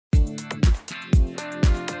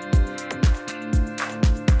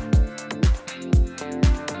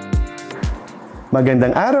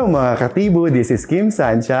Magandang araw mga katibo, this is Kim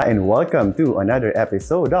Sancha and welcome to another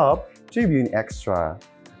episode of Tribune Xtra.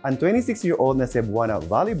 Ang 26-year-old na Cebuana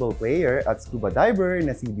volleyball player at scuba diver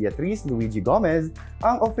na si Beatriz Luigi Gomez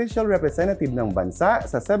ang official representative ng bansa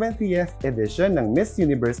sa 70th edition ng Miss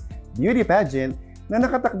Universe Beauty Pageant na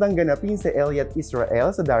nakatakdang ganapin sa Eilat,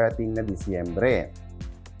 Israel sa darating na Disyembre.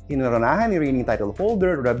 Kinoronahan ni reigning title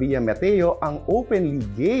holder Rabia Mateo ang openly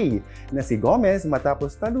gay na si Gomez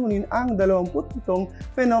matapos talunin ang 27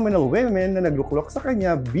 phenomenal women na nagluklok sa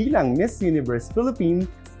kanya bilang Miss Universe Philippines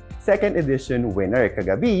 2nd edition winner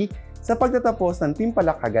kagabi sa pagtatapos ng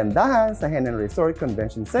timpalak kagandahan sa Henan Resort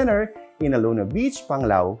Convention Center in Alona Beach,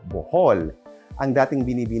 Panglao, Bohol. Ang dating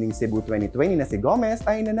binibining Cebu 2020 na si Gomez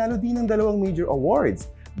ay nanalo din ng dalawang major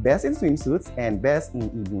awards, Best in Swimsuits and Best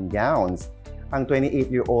in Evening Gowns. Ang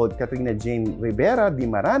 28-year-old Katrina Jane Rivera Di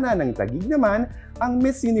Marana ng Taguig naman ang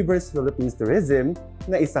Miss Universe Philippines Tourism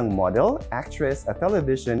na isang model, actress at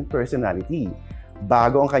television personality.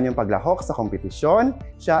 Bago ang kanyang paglahok sa kompetisyon,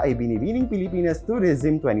 siya ay binibining Pilipinas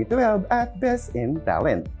Tourism 2012 at Best in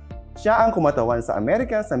Talent. Siya ang kumatawan sa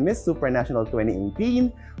Amerika sa Miss Supranational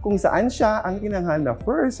 2018 kung saan siya ang tinanghal na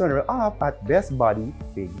first runner-up at Best Body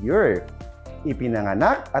Figure.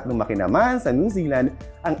 Ipinanganak at lumaki naman sa New Zealand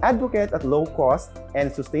ang advocate at low-cost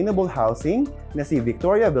and sustainable housing na si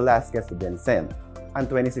Victoria Velasquez Vincent. Ang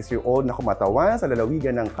 26-year-old na kumatawan sa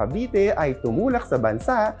lalawigan ng Cavite ay tumulak sa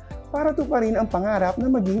bansa para tuparin ang pangarap na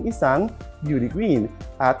maging isang beauty queen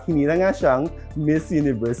at hinira nga siyang Miss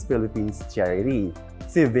Universe Philippines charity.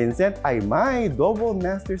 Si Vincent ay may double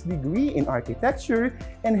master's degree in architecture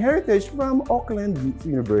and heritage from Auckland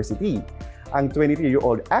University. Ang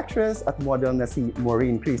 23-year-old actress at model na si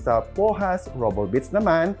Maureen Krista Pohas Robobits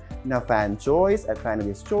naman na fan choice at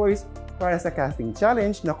finalist choice para sa casting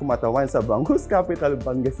challenge na kumatawan sa Bangus Capital,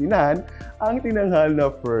 Pangasinan ang tinanghal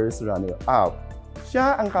na first runner-up.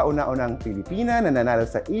 Siya ang kauna-unang Pilipina na nanalo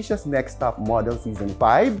sa Asia's Next Top Model Season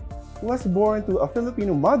 5, was born to a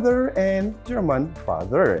Filipino mother and German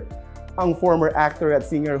father. Ang former actor at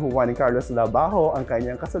singer Juan Carlos Labajo ang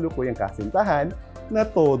kanyang kasalukuyang kasintahan na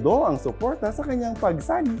todo ang suporta sa kanyang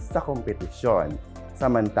pagsali sa kompetisyon.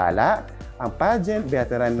 Samantala, ang pageant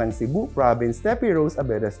veteran ng Cebu Province Tepi Rose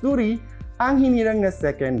Aberasturi ang hinirang na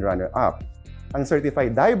second runner-up. Ang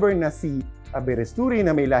certified diver na si Aberasturi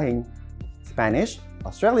na may lahing Spanish,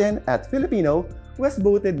 Australian at Filipino was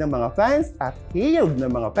voted ng mga fans at hailed ng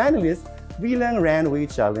mga panelists bilang Runway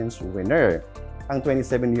Challenge winner. Ang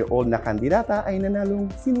 27-year-old na kandidata ay nanalong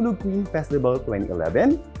Sinulog Queen Festival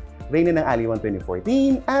 2011, Reyna ng Aliwan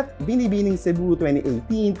 2014 at Binibining Cebu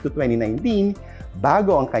 2018 to 2019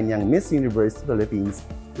 bago ang kanyang Miss Universe Philippines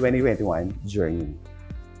 2021 journey.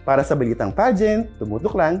 Para sa Balitang Pageant,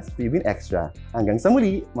 tumutok lang sa Tribune Xtra. Hanggang sa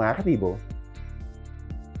muli, mga katibo!